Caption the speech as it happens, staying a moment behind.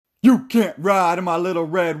You can't ride in my little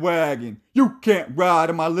red wagon. You can't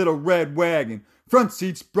ride in my little red wagon. Front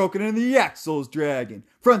seat's broken and the axle's dragging.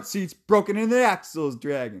 Front seat's broken and the axle's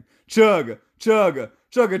dragging. Chugga, chugga,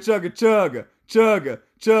 chugga, chugga, chugga, chugga,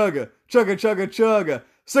 chugga, chugga, chugga, chugga.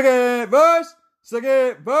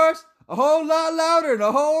 Second verse, a whole lot louder and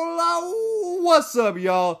a whole lot. What's up,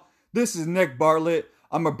 y'all? This is Nick Bartlett.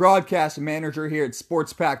 I'm a broadcast manager here at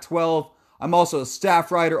Sports Pac 12. I'm also a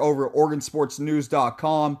staff writer over at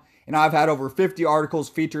OregonSportsNews.com. And I've had over 50 articles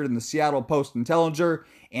featured in the Seattle Post-Intelligencer,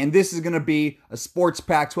 and this is going to be a Sports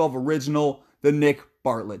Pac-12 original, The Nick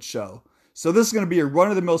Bartlett Show. So this is going to be a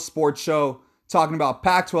run-of-the-mill sports show talking about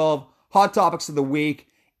Pac-12, hot topics of the week,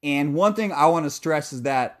 and one thing I want to stress is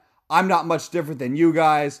that I'm not much different than you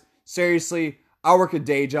guys. Seriously, I work a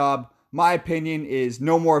day job. My opinion is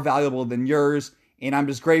no more valuable than yours, and I'm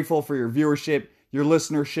just grateful for your viewership, your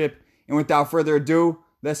listenership, and without further ado,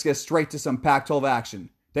 let's get straight to some Pac-12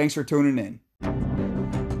 action. Thanks for tuning in.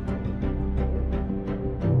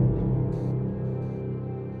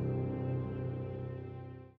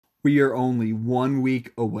 We are only 1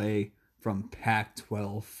 week away from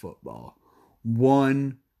Pac-12 football.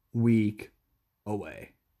 1 week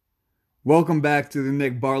away. Welcome back to the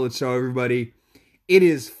Nick Bartlett Show, everybody. It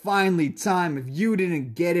is finally time. If you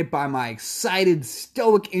didn't get it by my excited,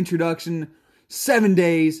 stoic introduction, 7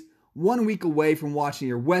 days, 1 week away from watching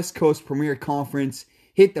your West Coast Premier Conference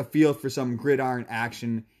hit the field for some gridiron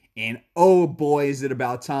action, and oh boy, is it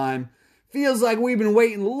about time. Feels like we've been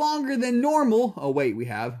waiting longer than normal. Oh wait, we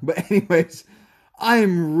have. But anyways, I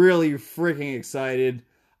am really freaking excited.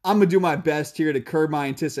 I'm going to do my best here to curb my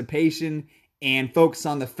anticipation and focus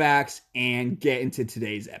on the facts and get into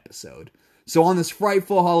today's episode. So on this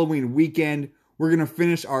frightful Halloween weekend, we're going to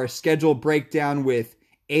finish our schedule breakdown with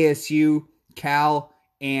ASU, Cal,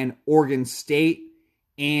 and Oregon State,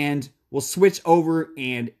 and we'll switch over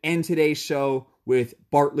and end today's show with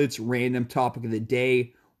Bartlett's random topic of the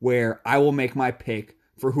day, where I will make my pick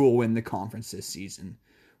for who will win the conference this season.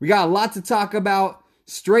 We got a lot to talk about.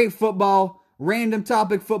 Straight football, random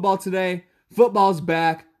topic football today. Football's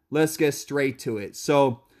back. Let's get straight to it.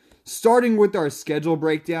 So, starting with our schedule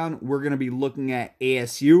breakdown, we're going to be looking at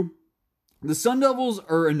ASU. The Sun Devils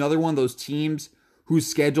are another one of those teams whose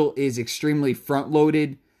schedule is extremely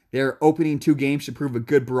front-loaded. Their opening 2 games should prove a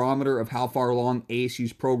good barometer of how far along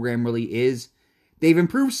ASU's program really is. They've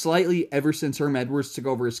improved slightly ever since Herm Edwards took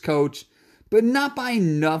over as coach, but not by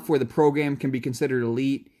enough where the program can be considered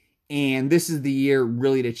elite, and this is the year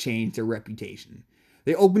really to change their reputation.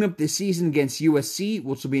 They open up the season against USC,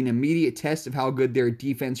 which will be an immediate test of how good their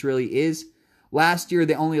defense really is. Last year,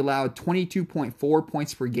 they only allowed 22.4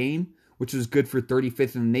 points per game, which was good for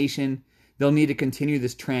 35th in the nation. They'll need to continue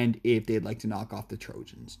this trend if they'd like to knock off the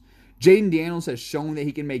Trojans. Jaden Daniels has shown that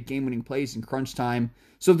he can make game-winning plays in crunch time,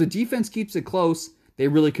 so if the defense keeps it close, they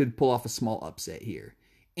really could pull off a small upset here.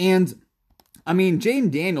 And, I mean, Jaden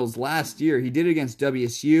Daniels last year, he did it against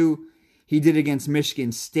WSU, he did it against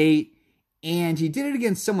Michigan State, and he did it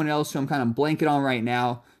against someone else who I'm kind of blanking on right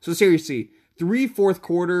now. So seriously, 3 fourth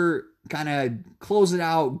quarter, kind of close it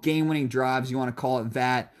out, game-winning drives, you want to call it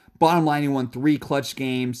that. Bottom line, he won 3 clutch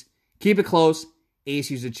games. Keep it close,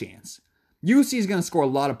 ASU's a chance. UC is going to score a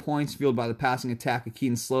lot of points fueled by the passing attack of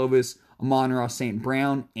Keaton Slovis, Amon-Ra St.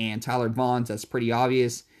 Brown, and Tyler Vaughns. That's pretty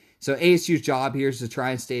obvious. So ASU's job here is to try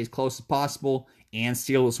and stay as close as possible and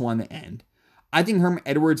steal this one in the end. I think Herm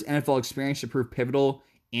Edwards' NFL experience should prove pivotal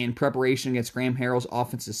in preparation against Graham Harrell's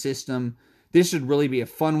offensive system. This should really be a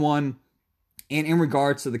fun one. And in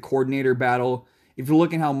regards to the coordinator battle, if you're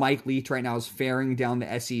looking how Mike Leach right now is faring down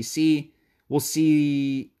the SEC, we'll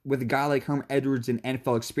see with a guy like Herm Edwards and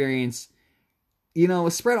NFL experience, you know,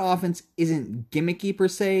 a spread offense isn't gimmicky per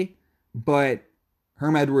se, but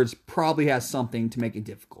Herm Edwards probably has something to make it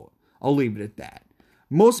difficult. I'll leave it at that.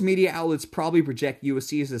 Most media outlets probably project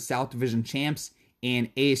USC as the South Division champs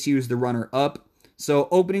and ASU as the runner-up. So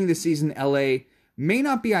opening the season in LA may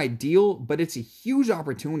not be ideal, but it's a huge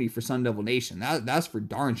opportunity for Sun Devil Nation. That's for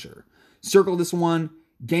darn sure. Circle this one.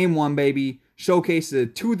 Game 1, baby. Showcase the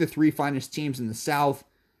 2 of the 3 finest teams in the South.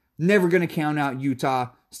 Never going to count out Utah.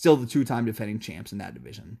 Still the 2-time defending champs in that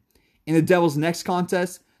division. In the Devils' next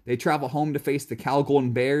contest, they travel home to face the Cal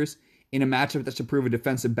Golden Bears in a matchup that should prove a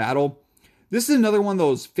defensive battle. This is another one of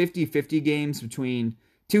those 50-50 games between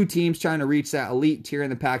 2 teams trying to reach that elite tier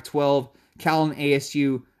in the Pac-12. Cal and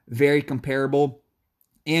ASU, very comparable.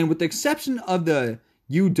 And with the exception of the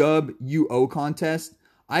UW-UO contest,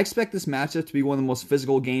 I expect this matchup to be one of the most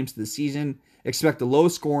physical games of the season. Expect a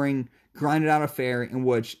low-scoring, grinded-out affair in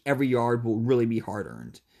which every yard will really be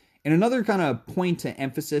hard-earned. And another kind of point to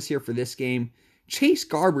emphasis here for this game, Chase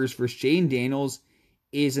Garbers versus Jaden Daniels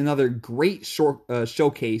is another great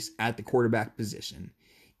showcase at the quarterback position.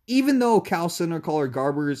 Even though Cal center Collar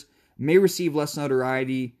Garbers may receive less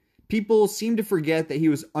notoriety, people seem to forget that he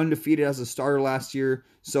was undefeated as a starter last year,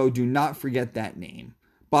 so do not forget that name.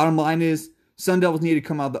 Bottom line is, Sun Devils need to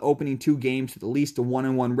come out of the opening 2 games with at least a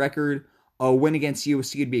 1-1 record. A win against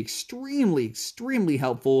USC would be extremely, extremely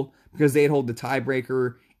helpful because they'd hold the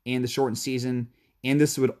tiebreaker in the shortened season, and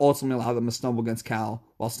this would ultimately allow them to stumble against Cal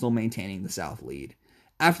while still maintaining the South lead.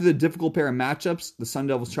 After the difficult pair of matchups, the Sun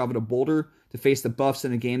Devils travel to Boulder to face the Buffs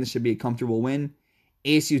in a game that should be a comfortable win.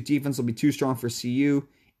 ASU's defense will be too strong for CU,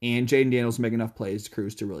 and Jaden Daniels will make enough plays to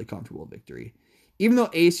cruise to a really comfortable victory. Even though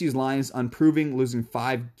ASU's line is unproving, losing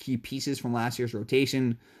 5 key pieces from last year's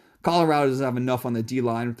rotation, Colorado doesn't have enough on the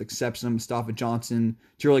D-line with the exception of Mustafa Johnson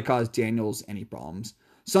to really cause Daniels any problems.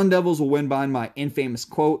 Sun Devils will win by my infamous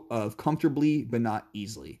quote of comfortably but not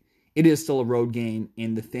easily. It is still a road game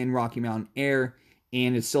in the thin Rocky Mountain air,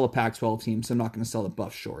 and it's still a Pac-12 team, so I'm not going to sell the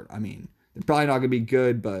Buffs short. I mean, they're probably not going to be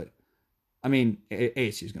good, but I mean,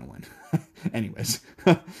 ASU's going to win. Anyways,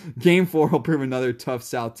 Game 4 will prove another tough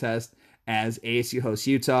South test as ASU hosts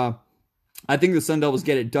Utah. I think the Sun Devils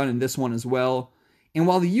get it done in this one as well. And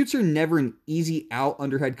while the Utes are never an easy out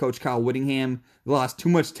under head coach Kyle Whittingham, they lost too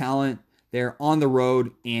much talent. They're on the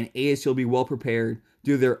road, and ASU will be well prepared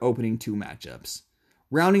due to their opening 2 matchups.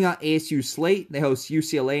 Rounding out ASU's slate, they host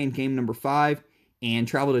UCLA in game number 5 and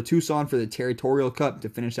travel to Tucson for the Territorial Cup to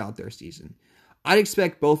finish out their season. I'd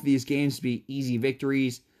expect both of these games to be easy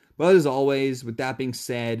victories, but as always, with that being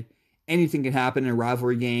said, anything can happen in a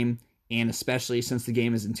rivalry game, and especially since the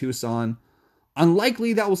game is in Tucson.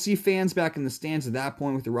 Unlikely that we'll see fans back in the stands at that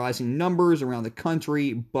point with the rising numbers around the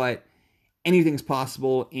country, but anything's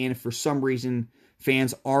possible, and if for some reason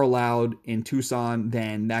fans are allowed in Tucson,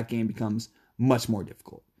 then that game becomes much more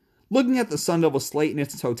difficult. Looking at the Sun Devil slate in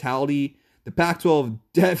its totality, the Pac-12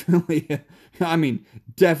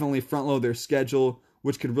 definitely front-load their schedule,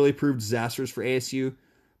 which could really prove disastrous for ASU.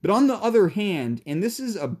 But on the other hand, and this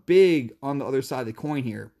is a big on the other side of the coin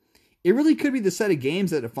here, it really could be the set of games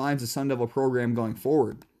that defines the Sun Devil program going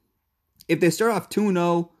forward. If they start off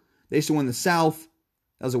 2-0, they should win the South.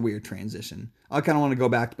 That was a weird transition. I kind of want to go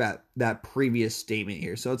back to that previous statement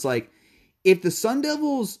here. So it's like, if the Sun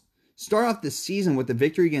Devils start off the season with the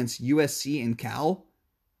victory against USC and Cal,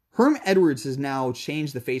 Herm Edwards has now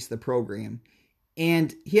changed the face of the program.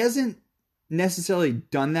 And he hasn't necessarily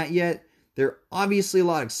done that yet. There's obviously a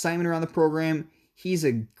lot of excitement around the program. He's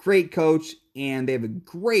a great coach, and they have a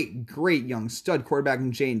great, great young stud quarterback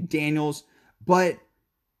in Jaden Daniels. But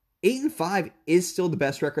 8-5 is still the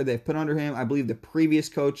best record they've put under him. I believe the previous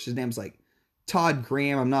coach, his name's like Todd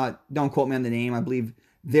Graham. Don't quote me on the name. I believe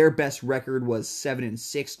their best record was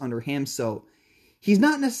 7-6 under him. So he's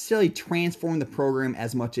not necessarily transformed the program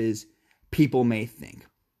as much as people may think.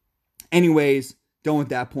 Anyways, going with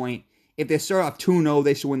that point, if they start off 2-0,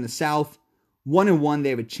 they should win the South. 1-1,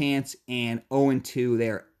 they have a chance, and 0-2, they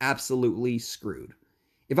are absolutely screwed.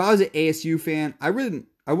 If I was an ASU fan, I wouldn't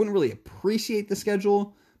really appreciate the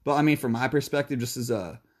schedule, but I mean, from my perspective, just as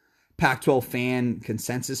a Pac-12 fan,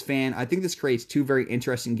 consensus fan, I think this creates 2 very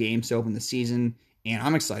interesting games to open the season, and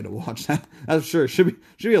I'm excited to watch that. That's for sure. Should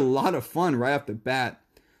be a lot of fun right off the bat.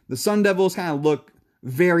 The Sun Devils kind of look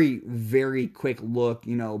very, very quick look,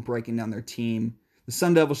 breaking down their team. The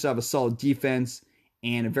Sun Devils should have a solid defense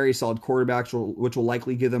and a very solid quarterback, which will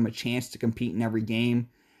likely give them a chance to compete in every game.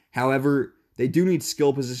 However, they do need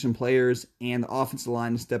skill position players and the offensive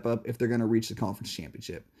line to step up if they're going to reach the conference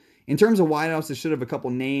championship. In terms of wideouts, they should have a couple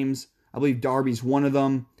names. I believe Darby's one of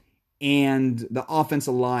them. And the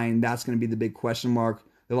offensive line, that's going to be the big question mark.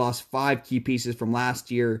 They lost 5 key pieces from last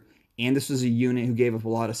year, and this was a unit who gave up a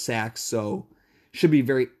lot of sacks, so should be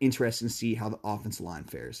very interesting to see how the offensive line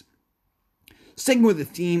fares. Sticking with the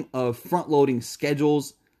theme of front-loading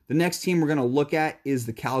schedules, the next team we're going to look at is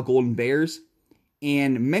the Cal Golden Bears.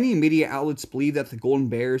 And many media outlets believe that the Golden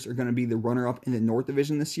Bears are going to be the runner-up in the North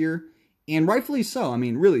Division this year. And rightfully so. I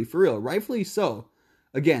mean, really, for real, rightfully so.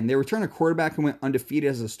 Again, they returned a quarterback who went undefeated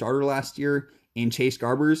as a starter last year in Chase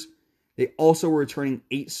Garbers. They also were returning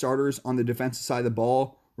 8 starters on the defensive side of the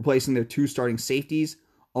ball, replacing their 2 starting safeties,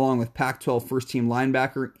 along with Pac-12 first-team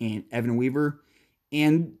linebacker and Evan Weaver.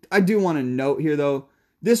 And I do want to note here, though,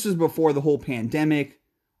 this was before the whole pandemic,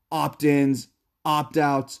 opt-ins,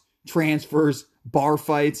 opt-outs, transfers, bar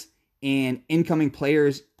fights, and incoming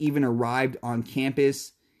players even arrived on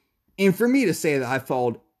campus. And for me to say that I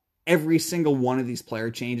followed every single one of these player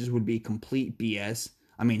changes would be complete BS.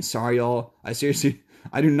 I mean, sorry, y'all.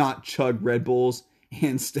 I do not chug Red Bulls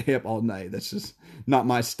and stay up all night. That's just not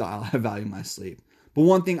my style. I value my sleep. But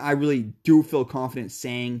one thing I really do feel confident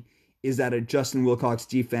saying is that a Justin Wilcox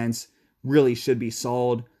defense really should be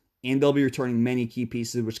solid, and they'll be returning many key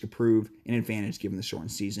pieces which could prove an advantage given the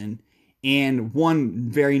shortened season. And one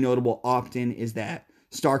very notable opt-in is that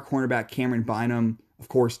star cornerback Cameron Bynum, of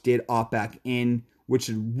course, did opt back in, which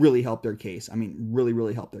should really help their case. I mean, really,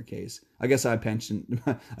 really help their case. I guess I paid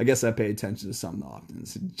attention to some of the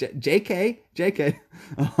opt-ins. JK.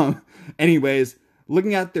 Anyways,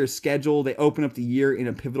 looking at their schedule, they open up the year in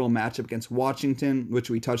a pivotal matchup against Washington, which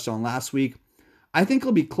we touched on last week. I think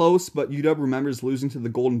it'll be close, but UW remembers losing to the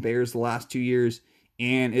Golden Bears the last 2 years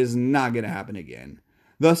and is not going to happen again.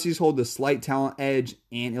 Thus, these hold a slight talent edge,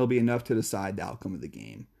 and it'll be enough to decide the outcome of the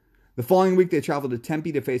game. The following week, they travel to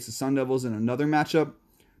Tempe to face the Sun Devils in another matchup.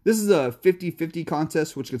 This is a 50-50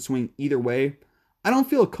 contest, which could swing either way. I don't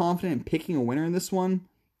feel confident in picking a winner in this one,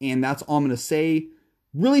 and that's all I'm going to say.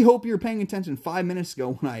 Really hope you were paying attention 5 minutes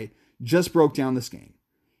ago when I just broke down this game.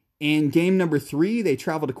 In game number 3, they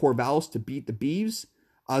travel to Corvallis to beat the Beavs.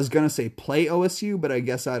 I was going to say play OSU, but I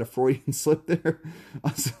guess I had a Freudian slip there.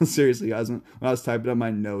 Seriously, guys, when I was typing up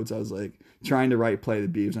my notes, I was like trying to write play the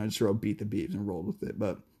Beavs, and I just wrote beat the Beavs and rolled with it.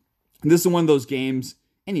 But this is one of those games,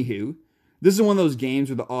 this is one of those games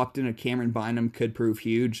where the opt-in of Cameron Bynum could prove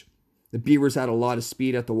huge. The Beavers had a lot of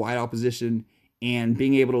speed at the wideout position, and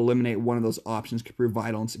being able to eliminate one of those options could prove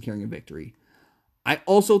vital in securing a victory. I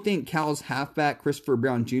also think Cal's halfback, Christopher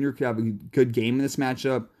Brown Jr., could have a good game in this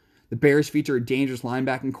matchup. The Bears feature a dangerous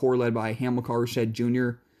linebacking core led by Hamilcar Rashed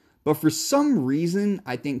Jr., but for some reason,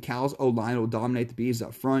 I think Cal's O-line will dominate the Beavs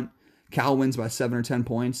up front. Cal wins by 7 or 10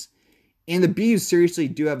 points. And the Beavs seriously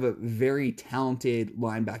do have a very talented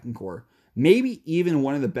linebacking core. Maybe even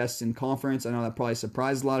one of the best in conference. I know that probably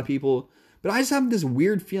surprised a lot of people, but I just have this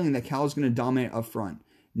weird feeling that Cal is going to dominate up front.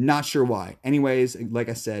 Not sure why. Anyways, like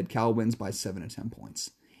I said, Cal wins by 7 to 10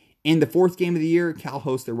 points. In the fourth game of the year, Cal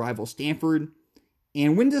hosts their rival Stanford.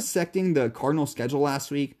 And when dissecting the Cardinal schedule last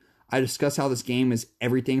week, I discussed how this game is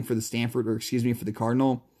everything for the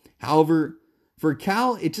Cardinal. However, for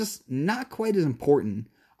Cal, it's just not quite as important.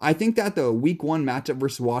 I think that the week 1 matchup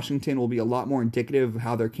versus Washington will be a lot more indicative of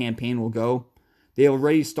how their campaign will go. They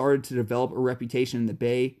already started to develop a reputation in the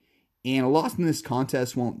Bay, and a loss in this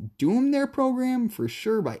contest won't doom their program for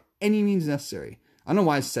sure by any means necessary. I don't know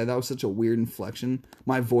why I said that was such a weird inflection.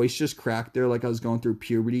 My voice just cracked there like I was going through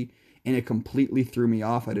puberty, and it completely threw me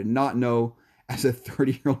off. I did not know as a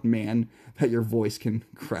 30-year-old man that your voice can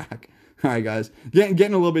crack. All right, guys, getting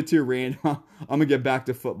a little bit too random. I'm going to get back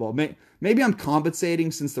to football. Maybe I'm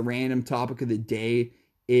compensating since the random topic of the day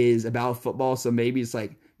is about football, so maybe it's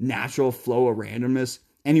like natural flow of randomness.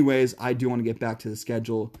 Anyways, I do want to get back to the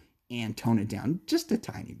schedule and tone it down just a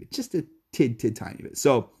tiny bit, just a tiny bit.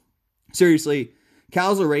 So, seriously,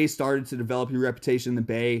 Cal's already started to develop a reputation in the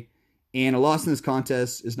Bay, and a loss in this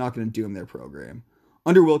contest is not going to doom their program.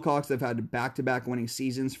 Under Wilcox, they've had back-to-back winning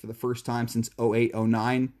seasons for the first time since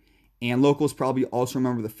 08-09, and locals probably also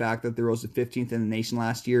remember the fact that they rose to 15th in the nation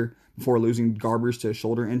last year before losing Garbers to a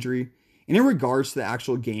shoulder injury. And in regards to the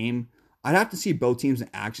actual game, I'd have to see both teams in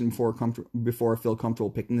action before I feel comfortable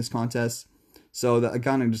picking this contest. So I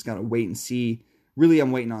kind of just got to wait and see. Really,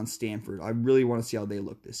 I'm waiting on Stanford. I really want to see how they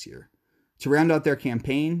look this year. To round out their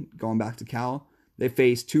campaign, going back to Cal, they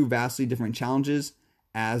face 2 vastly different challenges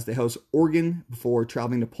as they host Oregon before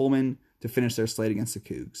traveling to Pullman to finish their slate against the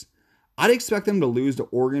Cougs. I'd expect them to lose to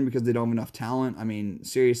Oregon because they don't have enough talent. I mean,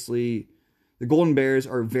 seriously, the Golden Bears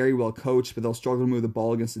are very well coached, but they'll struggle to move the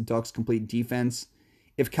ball against the Ducks' complete defense.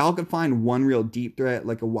 If Cal could find one real deep threat,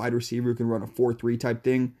 like a wide receiver who can run a 4-3 type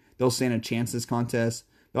thing, they'll stand a chance this contest.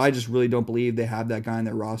 But I just really don't believe they have that guy in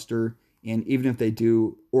their roster. And even if they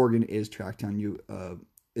do, Oregon is a Tracktown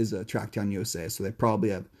USA, so they probably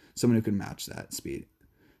have someone who can match that speed.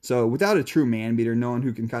 So without a true man beater, no one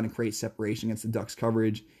who can kind of create separation against the Ducks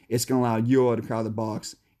coverage, it's going to allow UO to crowd the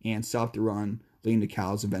box and stop the run, leading to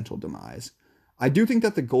Cal's eventual demise. I do think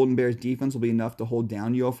that the Golden Bears defense will be enough to hold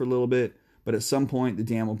down UO for a little bit, but at some point the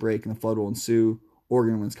dam will break and the flood will ensue.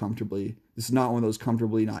 Oregon wins comfortably. This is not one of those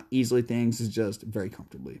comfortably, not easily things. It's just very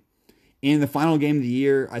comfortably. In the final game of the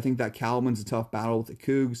year, I think that Cal wins a tough battle with the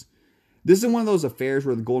Cougs. This is one of those affairs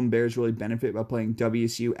where the Golden Bears really benefit by playing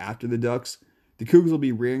WSU after the Ducks. The Cougs will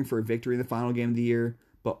be rearing for a victory in the final game of the year,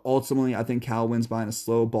 but ultimately I think Cal wins behind a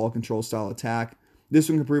slow ball control style attack. This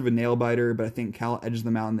one can prove a nail biter, but I think Cal edges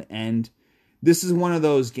them out in the end. This is one of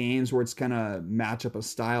those games where it's kind of match up of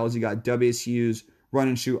styles. You got WSU's run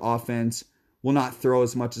and shoot offense, will not throw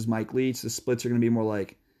as much as Mike Leach. The splits are going to be more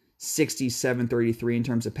like 67-33 in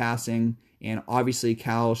terms of passing, and obviously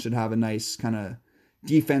Cal should have a nice kind of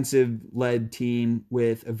defensive-led team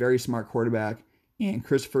with a very smart quarterback and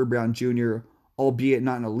Christopher Brown Jr., albeit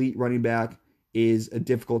not an elite running back, is a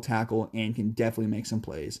difficult tackle and can definitely make some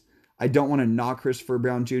plays. I don't want to knock Christopher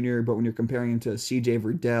Brown Jr., but when you're comparing him to C.J.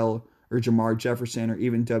 Verdell or Jamar Jefferson or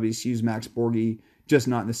even WSU's Max Borghi, just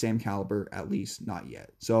not in the same caliber, at least not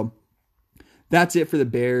yet. So that's it for the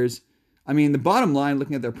Bears. I mean, the bottom line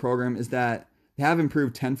looking at their program is that they have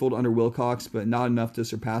improved tenfold under Wilcox, but not enough to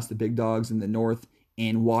surpass the big dogs in the North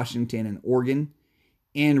in Washington and Oregon.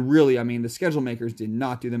 And really, I mean, the schedule makers did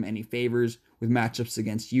not do them any favors with matchups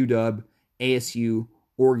against UW, ASU,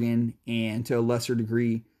 Oregon, and to a lesser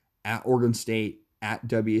degree at Oregon State, at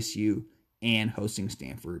WSU, and hosting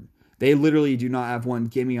Stanford. They literally do not have one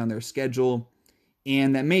gimme on their schedule,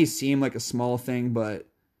 and that may seem like a small thing, but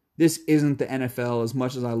this isn't the NFL. As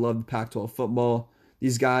much as I love the Pac-12 football,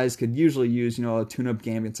 these guys could usually use, a tune-up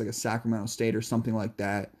game against like a Sacramento State or something like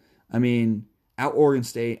that. I mean, at Oregon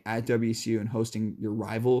State, at WSU, and hosting your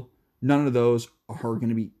rival, none of those are going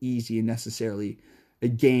to be easy and necessarily a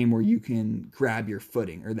game where you can grab your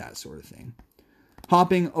footing or that sort of thing.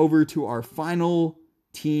 Hopping over to our final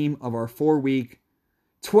team of our 4-week,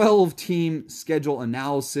 12-team schedule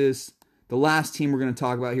analysis. The last team we're going to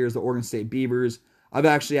talk about here is the Oregon State Beavers. I've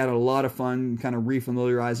actually had a lot of fun kind of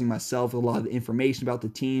refamiliarizing myself with a lot of the information about the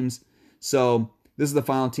teams. So this is the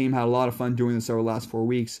final team. Had a lot of fun doing this over the last 4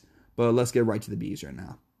 weeks. But let's get right to the Beavs right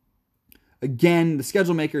now. Again, the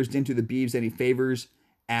schedule makers didn't do the Beavs any favors,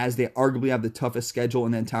 as they arguably have the toughest schedule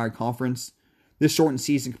in the entire conference. This shortened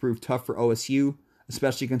season could prove tough for OSU,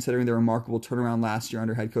 especially considering their remarkable turnaround last year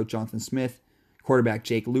under head coach Jonathan Smith, quarterback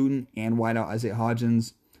Jake Luton, and wideout Isaiah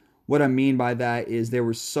Hodgins. What I mean by that is they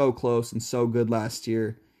were so close and so good last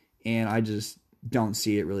year, and I just don't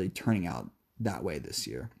see it really turning out that way this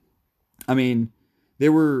year. I mean, they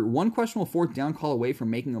were one questionable fourth down call away from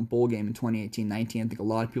making a bowl game in 2018-19. I think a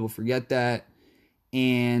lot of people forget that.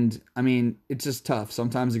 And, I mean, it's just tough.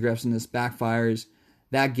 Sometimes aggressiveness backfires.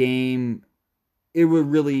 That game, it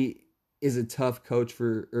really is a tough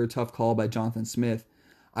a tough call by Jonathan Smith.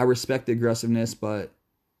 I respect the aggressiveness, but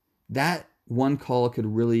that one call could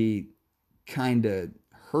really kind of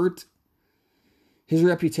hurt his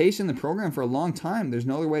reputation in the program for a long time. There's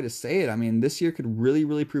no other way to say it. I mean, this year could really,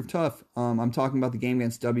 really prove tough. I'm talking about the game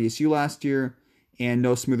against WSU last year and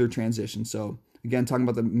no smoother transition. So, again, talking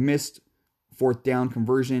about the missed fourth down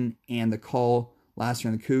conversion and the call last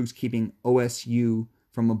year on the Cougs, keeping OSU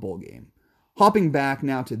from a bowl game. Hopping back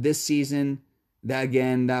now to this season, that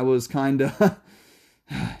was kind of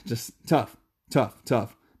just tough.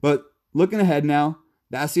 But looking ahead now,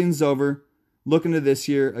 that season's over. Looking to this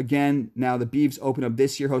year, again, now the Beavs open up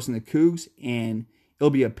this year hosting the Cougs, and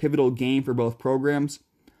it'll be a pivotal game for both programs.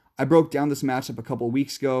 I broke down this matchup a couple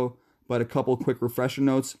weeks ago, but a couple quick refresher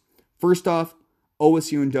notes. First off,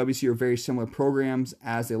 OSU and WSU are very similar programs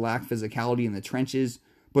as they lack physicality in the trenches,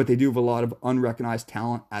 but they do have a lot of unrecognized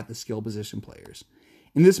talent at the skill position players.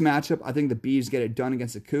 In this matchup, I think the Beavs get it done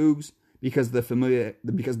against the Cougs because of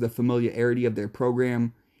the familiarity of their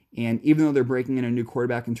program. And even though they're breaking in a new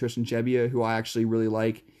quarterback in Tristan Gebbia, who I actually really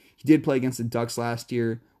like, he did play against the Ducks last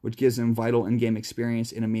year, which gives him vital in-game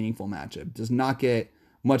experience in a meaningful matchup. Does not get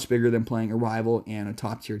much bigger than playing a rival and a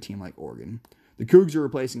top-tier team like Oregon. The Cougs are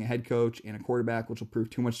replacing a head coach and a quarterback, which will prove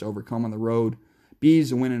too much to overcome on the road.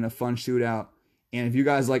 Bees win in a fun shootout. And if you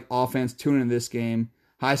guys like offense, tune into this game.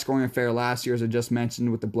 High-scoring affair last year, as I just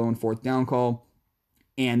mentioned, with the blown fourth down call.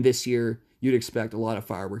 And this year, you'd expect a lot of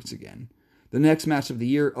fireworks again. The next match of the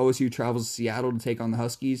year, OSU travels to Seattle to take on the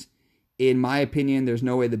Huskies. In my opinion, there's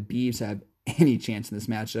no way the Beavs have any chance in this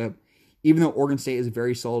matchup. Even though Oregon State is a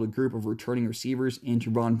very solid group of returning receivers in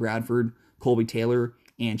Javon Bradford, Colby Taylor,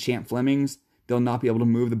 and Champ Flemings, they'll not be able to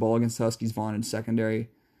move the ball against the Huskies' Vaughn in secondary.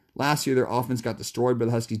 Last year, their offense got destroyed by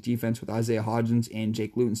the Huskies' defense with Isaiah Hodgins and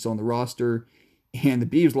Jake Luton still on the roster, and the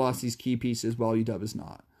Beavs lost these key pieces while UW is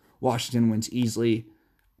not. Washington wins easily.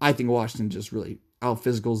 I think Washington just really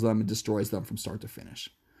out-physicals them and destroys them from start to finish.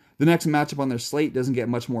 The next matchup on their slate doesn't get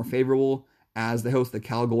much more favorable as they host the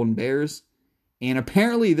Cal Golden Bears. And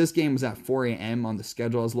apparently this game was at 4 a.m. on the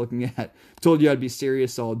schedule I was looking at. Told you I'd be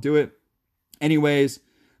serious, so I'll do it. Anyways,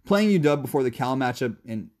 playing UW before the Cal matchup,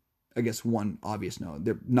 and I guess one obvious note,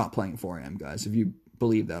 they're not playing 4 a.m., guys. If you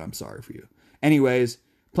believe that, I'm sorry for you. Anyways,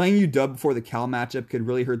 playing UW before the Cal matchup could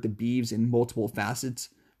really hurt the Beavs in multiple facets.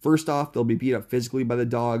 First off, they'll be beat up physically by the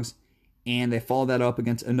Dogs, and they follow that up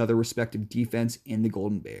against another respective defense in the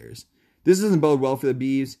Golden Bears. This doesn't bode well for the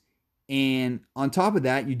Beavs, and on top of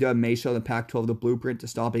that, UW may show the Pac-12 the blueprint to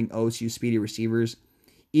stopping OSU speedy receivers.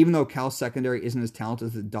 Even though Cal's secondary isn't as talented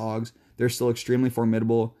as the Dogs, they're still extremely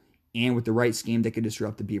formidable, and with the right scheme, they could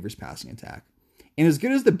disrupt the Beavers' passing attack. And as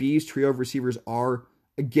good as the Beavs' trio of receivers are,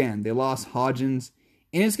 again, they lost Hodgins,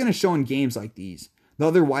 and it's going to show in games like these. The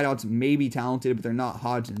other wideouts may be talented, but they're not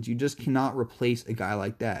Hodgins. You just cannot replace a guy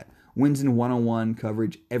like that. Wins in one-on-one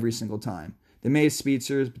coverage every single time. They may have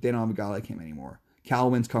speedsters, but they don't have a guy like him anymore. Cal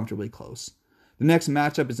wins comfortably close. The next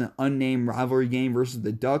matchup is an unnamed rivalry game versus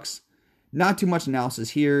the Ducks. Not too much analysis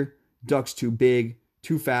here. Ducks too big,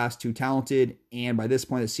 too fast, too talented, and by this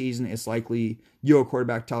point of the season, it's likely UO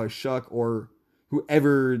quarterback Tyler Shuck or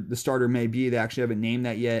whoever the starter may be. They actually haven't named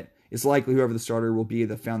that yet. It's likely whoever the starter will be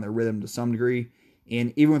that found their rhythm to some degree.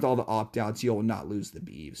 And even with all the opt-outs, you'll not lose the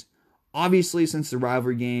Beavs. Obviously, since the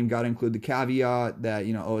rivalry game, got to include the caveat that,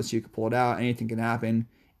 OSU could pull it out. Anything can happen.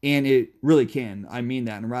 And it really can. I mean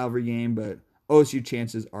that in a rivalry game, but OSU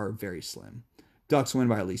chances are very slim. Ducks win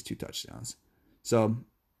by at least 2 touchdowns. So,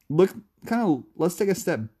 let's take a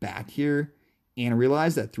step back here and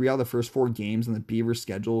realize that 3 out of the first 4 games on the Beavers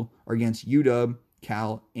schedule are against UW,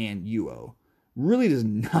 Cal, and UO. Really does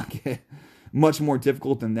not get much more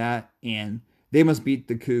difficult than that, and they must beat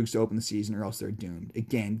the Cougs to open the season or else they're doomed.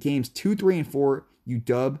 Again, games 2, 3, and 4,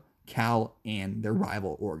 UW, Cal, and their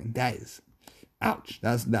rival Oregon. That is, ouch,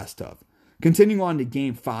 that's tough. Continuing on to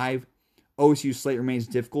game 5, OSU's slate remains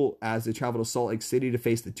difficult as they travel to Salt Lake City to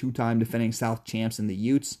face the 2-time defending South champs in the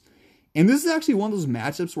Utes. And this is actually one of those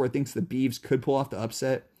matchups where I think the Beavs could pull off the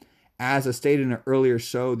upset. As I stated in an earlier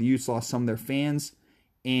show, the Utes lost some of their fans,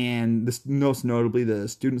 and this, most notably the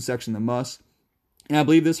student section, the Muss. And I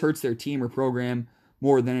believe this hurts their team or program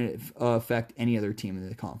more than it affect any other team in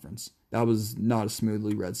the conference. That was not a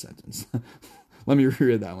smoothly read sentence. Let me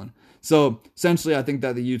reread that one. So, essentially, I think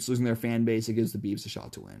that the Utes losing their fan base, it gives the Beavs a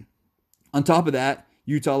shot to win. On top of that,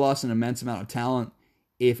 Utah lost an immense amount of talent.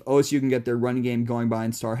 If OSU can get their running game going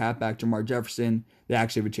behind star halfback Jamar Jefferson, they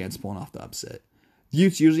actually have a chance of pulling off the upset. The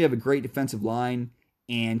Utes usually have a great defensive line,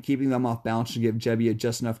 and keeping them off balance should give Jebbia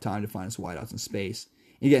just enough time to find his wideouts in space.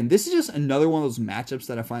 Again, this is just another one of those matchups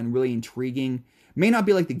that I find really intriguing. May not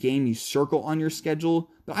be like the game you circle on your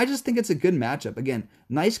schedule, but I just think it's a good matchup. Again,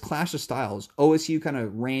 nice clash of styles. OSU kind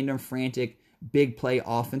of random, frantic, big play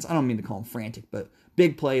offense. I don't mean to call them frantic, but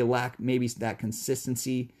big play, lack maybe that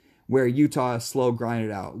consistency, where Utah slow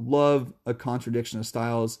grinded out. Love a contradiction of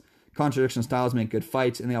styles. Contradiction of styles make good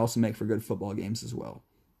fights, and they also make for good football games as well.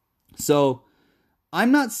 So,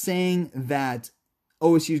 I'm not saying that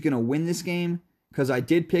OSU is going to win this game, because I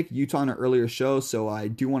did pick Utah in an earlier show, so I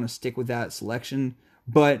do want to stick with that selection,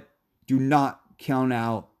 but do not count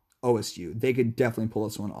out OSU. They could definitely pull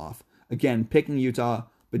this one off. Again, picking Utah,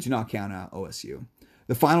 but do not count out OSU.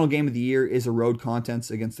 The final game of the year is a road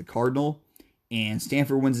contest against the Cardinal, and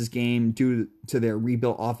Stanford wins this game due to their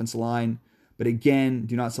rebuilt offensive line, but again,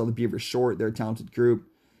 do not sell the Beavers short. They're a talented group.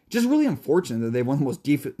 Just really unfortunate that they've one of the most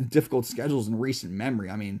difficult schedules in recent memory.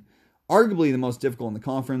 I mean, arguably the most difficult in the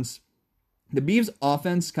conference. The Beavs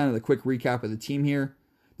offense, kind of the quick recap of the team here.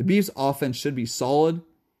 The Beavs offense should be solid,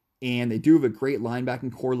 and they do have a great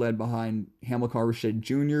linebacking core led behind Hamilcar Rashed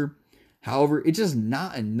Jr. However, it's just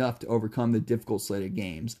not enough to overcome the difficult slate of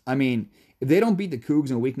games. I mean, if they don't beat the Cougs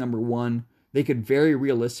in week number 1, they could very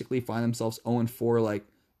realistically find themselves 0-4 like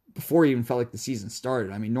before it even felt like the season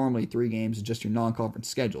started. I mean, normally 3 games is just your non-conference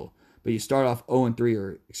schedule, but you start off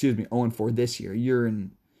 0-4 this year. You're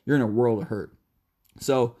in a world of hurt.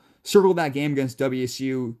 So, circle that game against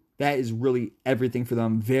WSU. That is really everything for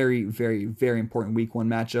them. Very, very, very important week 1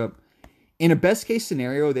 matchup. In a best case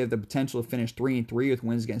scenario, they have the potential to finish 3-3 with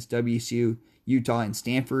wins against WSU, Utah, and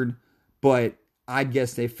Stanford. But I'd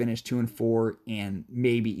guess they finish 2-4 and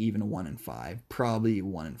maybe even a 1-5. Probably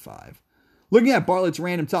 1-5. Looking at Bartlett's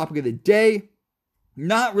random topic of the day,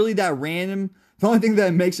 not really that random. The only thing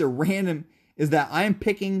that makes it random is that I am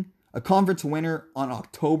picking a conference winner on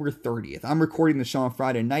October 30th. I'm recording the show on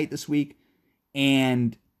Friday night this week.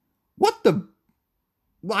 And well,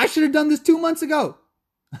 I should have done this 2 months ago.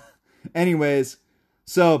 Anyways,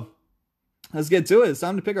 so let's get to it. It's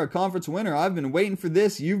time to pick our conference winner. I've been waiting for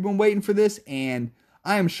this. You've been waiting for this. And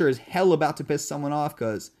I am sure as hell about to piss someone off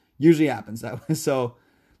because usually happens that way. So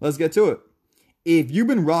let's get to it. If you've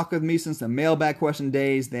been rocking with me since the mailbag question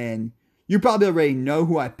days, then you probably already know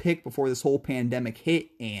who I picked before this whole pandemic hit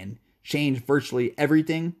and changed virtually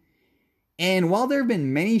everything. And while there have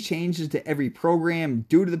been many changes to every program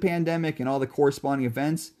due to the pandemic and all the corresponding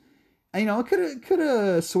events, it could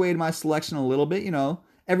have swayed my selection a little bit.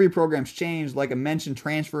 Every program's changed. Like I mentioned,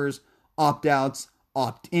 transfers, opt-outs,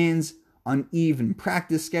 opt-ins, uneven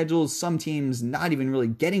practice schedules. Some teams not even really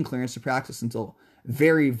getting clearance to practice until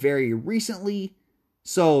very, very recently.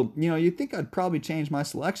 So, you'd think I'd probably change my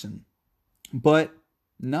selection. But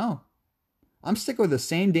no, I'm sticking with the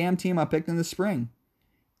same damn team I picked in the spring.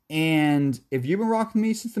 And if you've been rocking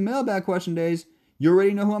me since the mailbag question days, you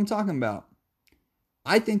already know who I'm talking about.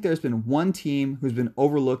 I think there's been one team who's been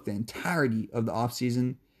overlooked the entirety of the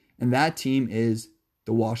offseason, and that team is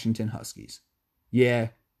the Washington Huskies. Yeah,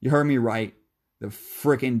 you heard me right. The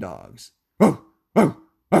frickin' dogs. Oh, oh,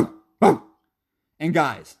 oh, oh. And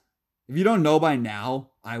guys, if you don't know by now,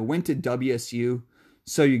 I went to WSU,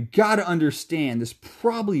 so you gotta understand this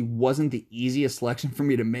probably wasn't the easiest selection for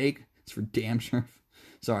me to make. It's for damn sure.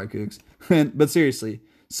 Sorry, Cougs. But seriously,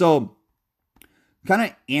 so kind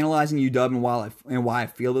of analyzing UW and why I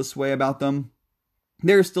feel this way about them,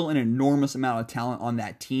 there's still an enormous amount of talent on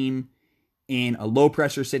that team in a low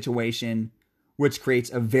pressure situation, which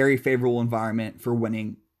creates a very favorable environment for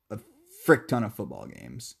winning a frick ton of football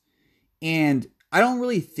games. And I don't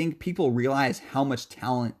really think people realize how much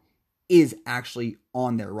talent is actually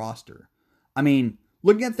on their roster. I mean,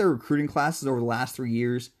 looking at their recruiting classes over the last 3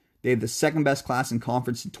 years, they have the second best class in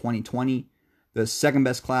conference in 2020, the second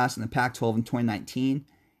best class in the Pac-12 in 2019,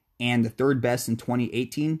 and the third best in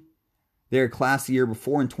 2018. Their class the year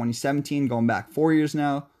before in 2017, going back 4 years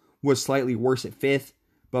now, was slightly worse at fifth,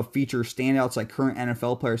 but features standouts like current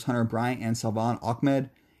NFL players Hunter Bryant and Salvon Ahmed,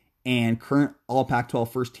 and current All Pac-12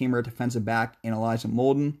 first teamer defensive back in Elijah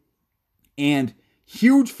Molden. And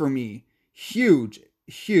huge for me, huge.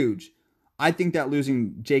 I think that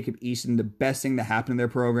losing Jacob Eason, the best thing that happened to their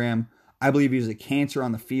program. I believe he was a cancer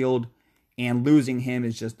on the field, and losing him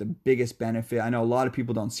is just the biggest benefit. I know a lot of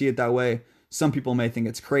people don't see it that way. Some people may think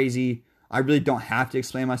it's crazy. I really don't have to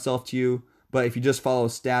explain myself to you, but if you just follow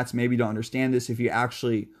stats, maybe you don't understand this. If you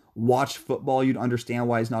actually watch football, you'd understand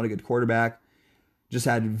why he's not a good quarterback. Just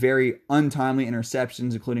had very untimely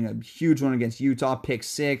interceptions, including a huge one against Utah, pick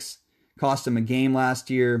 6. Cost him a game last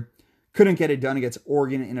year. Couldn't get it done against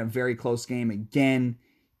Oregon in a very close game again.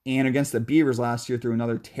 And against the Beavers last year threw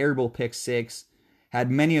another terrible pick 6. Had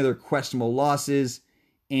many other questionable losses.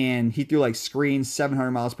 And he threw like screens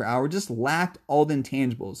 700 miles per hour. Just lacked all the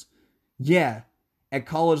intangibles. Yeah, at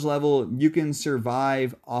college level, you can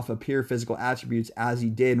survive off of pure physical attributes as he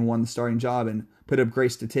did and won the starting job and put up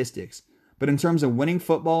great statistics. But in terms of winning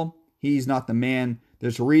football, he's not the man.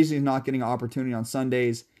 There's a reason he's not getting an opportunity on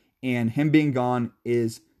Sundays, and him being gone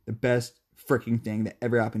is the best freaking thing that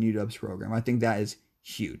ever happened to UW's program. I think that is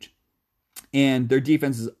huge. And their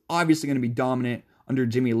defense is obviously going to be dominant under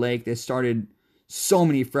Jimmy Lake. They started so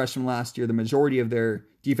many freshmen last year. The majority of their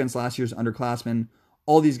defense last year is underclassmen.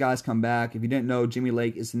 All these guys come back. If you didn't know, Jimmy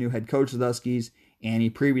Lake is the new head coach of the Huskies, and he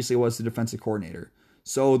previously was the defensive coordinator.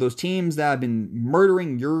 So those teams that have been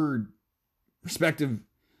murdering your respective,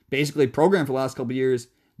 basically, program for the last couple of years,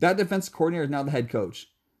 that defensive coordinator is now the head coach.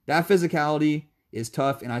 That physicality is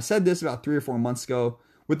tough, and I said this about 3 or 4 months ago.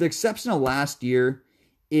 With the exception of last year,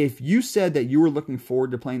 if you said that you were looking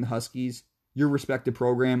forward to playing the Huskies, your respective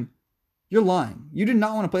program, you're lying. You did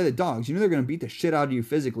not want to play the Dogs. You knew they were going to beat the shit out of you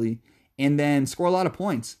physically and then score a lot of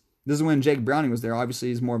points. This is when Jake Browning was there. Obviously,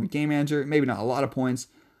 he's more of a game manager. Maybe not a lot of points,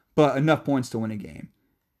 but enough points to win a game.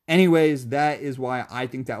 Anyways, that is why I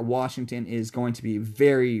think that Washington is going to be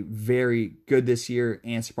very, very good this year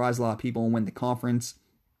and surprise a lot of people and win the conference.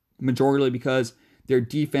 Majority because their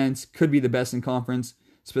defense could be the best in conference,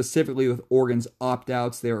 specifically with Oregon's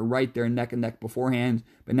opt-outs. They were right there neck and neck beforehand,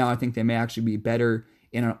 but now I think they may actually be better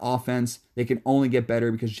in an offense. They can only get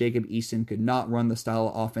better because Jacob Eason could not run the style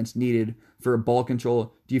of offense needed for a ball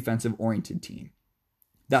control, defensive-oriented team.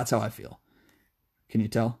 That's how I feel. Can you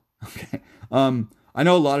tell? Okay. I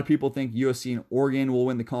know a lot of people think USC and Oregon will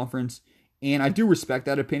win the conference, and I do respect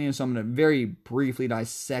that opinion, so I'm going to very briefly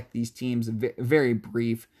dissect these teams, very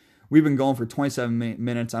brief. We've been going for 27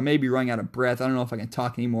 minutes. I may be running out of breath. I don't know if I can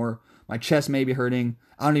talk anymore. My chest may be hurting.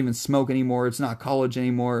 I don't even smoke anymore. It's not college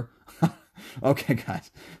anymore. Okay,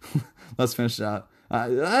 guys, let's finish it out.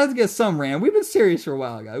 Let's get some rant. We've been serious for a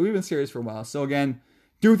while, guys. So again,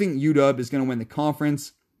 do think UW is going to win the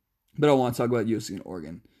conference, but I want to talk about USC and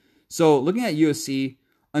Oregon. So looking at USC,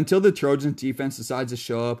 until the Trojans defense decides to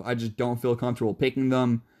show up, I just don't feel comfortable picking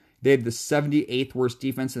them. They had the 78th worst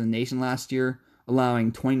defense in the nation last year,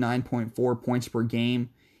 allowing 29.4 points per game.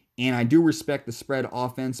 And I do respect the spread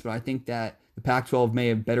offense, but I think that the Pac-12 may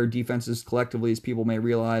have better defenses collectively, as people may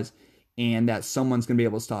realize, and that someone's going to be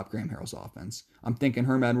able to stop Graham Harrell's offense. I'm thinking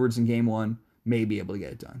Herm Edwards in game 1 may be able to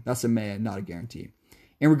get it done. That's a may, not a guarantee.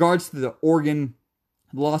 In regards to the Oregon,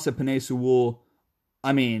 the loss of Penei Sewell,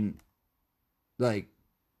 I mean, like,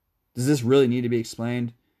 does this really need to be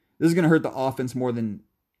explained? This is going to hurt the offense more than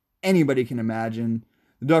anybody can imagine.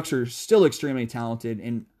 The Ducks are still extremely talented,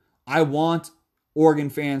 and I want Oregon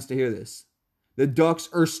fans to hear this. The Ducks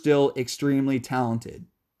are still extremely talented,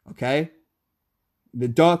 okay? The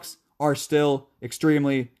Ducks are still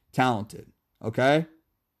extremely talented, okay?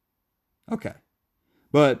 Okay.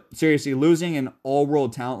 But seriously, losing an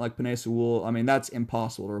all-world talent like Penei Sewell, I mean, that's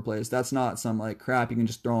impossible to replace. That's not some like crap you can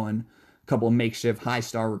just throw in a couple of makeshift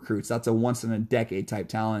high-star recruits. That's a once-in-a-decade type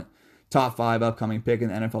talent. Top 5 upcoming pick in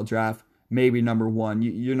the NFL draft, maybe number 1.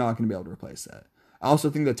 You're not going to be able to replace that. I also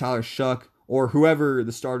think that Tyler Shough, or whoever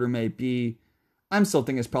the starter may be, I'm still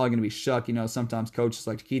thinking it's probably going to be Shough. You know, sometimes coaches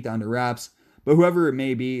like to keep that under wraps. But whoever it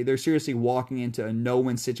may be, they're seriously walking into a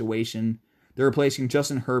no-win situation. They're replacing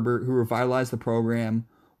Justin Herbert, who revitalized the program,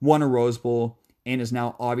 won a Rose Bowl, and is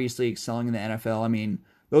now obviously excelling in the NFL. I mean,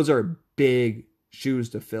 those are big shoes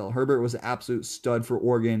to fill. Herbert was an absolute stud for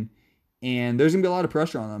Oregon, and there's going to be a lot of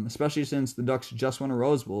pressure on them, especially since the Ducks just won a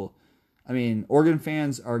Rose Bowl. I mean, Oregon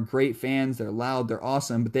fans are great fans. They're loud. They're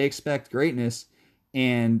awesome, but they expect greatness.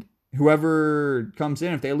 And whoever comes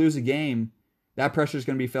in, if they lose a game, that pressure is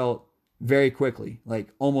going to be felt very quickly, like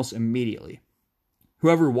almost immediately.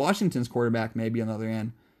 Whoever Washington's quarterback may be on the other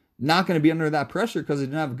end, not going to be under that pressure because they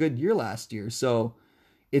didn't have a good year last year. So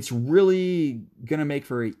it's really going to make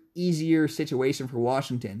for an easier situation for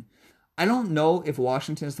Washington. I don't know if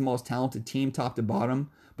Washington is the most talented team top to bottom,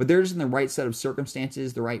 but they're just in the right set of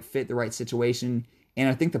circumstances, the right fit, the right situation. And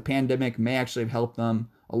I think the pandemic may actually have helped them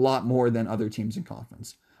a lot more than other teams in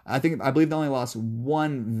conference. I believe they only lost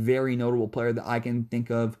one very notable player that I can think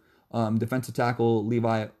of, defensive tackle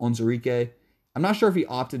Levi Onwuzurike. I'm not sure if he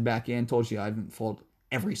opted back in. Told you I haven't followed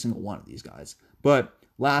every single one of these guys. But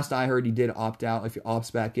last I heard, he did opt out. If he opts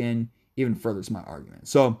back in, even furthers my argument.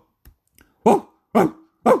 So,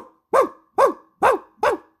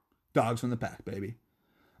 dogs from the pack, baby.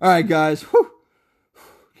 All right, guys.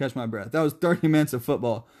 Catch my breath. That was 30 minutes of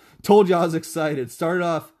football. Told you I was excited. Started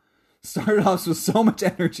off with so much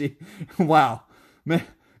energy. Wow. Man,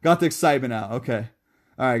 got the excitement out. Okay.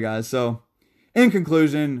 All right, guys. So, in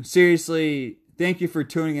conclusion, seriously, thank you for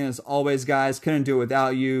tuning in as always, guys. Couldn't do it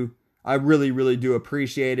without you. I really, really do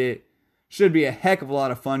appreciate it. Should be a heck of a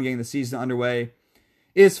lot of fun getting the season underway.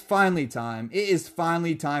 It is finally time. It is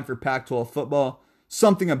finally time for Pac-12 football.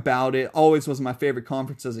 Something about it always was my favorite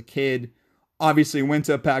conference as a kid. Obviously, went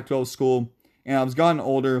to a Pac-12 school, and I was gotten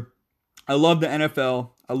older. I love the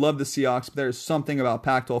NFL. I love the Seahawks, but there's something about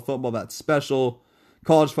Pac-12 football that's special.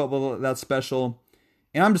 College football that's special.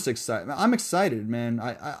 And I'm just excited. I'm excited, man.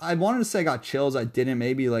 I wanted to say I got chills. I didn't.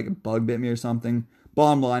 Maybe like a bug bit me or something.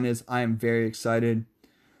 Bottom line is I am very excited.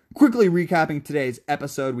 Quickly recapping today's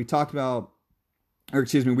episode, we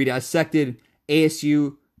dissected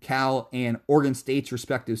ASU, Cal, and Oregon State's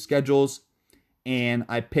respective schedules. And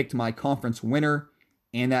I picked my conference winner,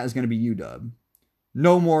 and that is going to be UW.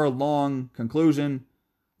 No more long conclusion.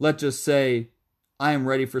 Let's just say I am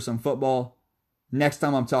ready for some football. Next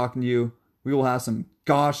time I'm talking to you, we will have some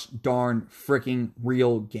gosh darn freaking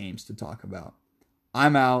real games to talk about.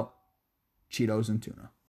 I'm out. Cheetos and tuna.